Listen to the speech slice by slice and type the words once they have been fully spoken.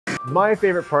My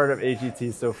favorite part of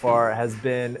AGT so far has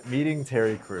been meeting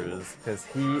Terry Crews, because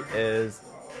he is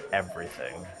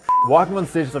everything. Walking on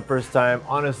stage for the first time,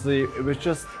 honestly, it was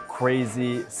just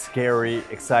crazy, scary,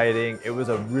 exciting. It was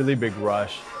a really big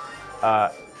rush. I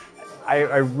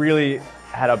really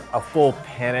had a full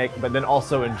panic, but then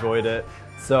also enjoyed it.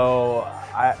 So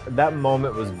that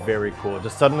moment was very cool.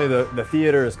 Just suddenly the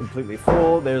theater is completely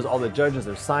full. There's all the judges,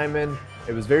 there's Simon.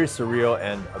 It was very surreal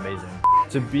and amazing.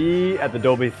 To be at the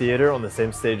Dolby Theater on the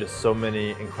same stage as so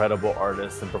many incredible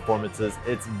artists and performances,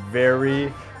 it's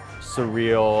very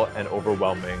surreal and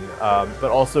overwhelming,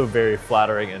 but also very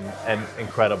flattering and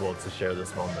incredible to share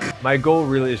this moment. My goal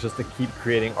really is just to keep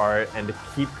creating art and to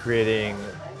keep creating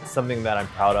something that I'm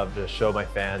proud of to show my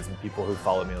fans and people who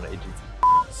follow me on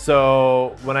AGT.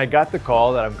 So when I got the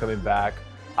call that I'm coming back,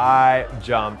 I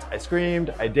jumped, I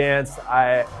screamed, I danced.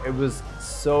 It was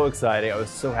so exciting. I was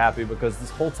so happy because this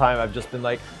whole time I've just been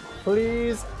like,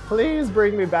 please, please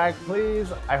bring me back,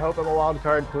 please. I hope I'm a wild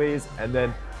card, please. And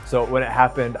then, so when it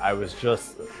happened, I was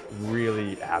just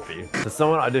really happy. To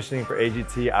someone auditioning for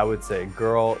AGT, I would say,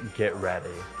 girl, get ready,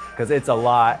 because it's a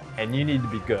lot and you need to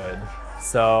be good.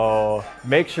 So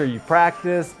make sure you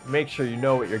practice, make sure you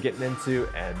know what you're getting into,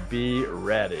 and be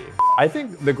ready. I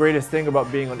think the greatest thing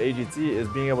about being on AGT is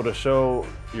being able to show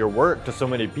your work to so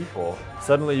many people.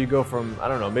 Suddenly you go from, I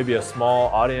don't know, maybe a small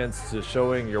audience to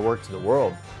showing your work to the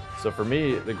world. So for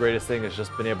me, the greatest thing is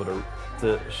just being able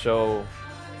to show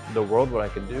the world what I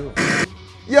can do.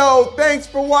 Yo, thanks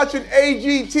for watching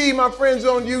AGT, my friends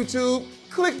on YouTube.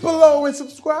 Click below and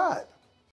subscribe.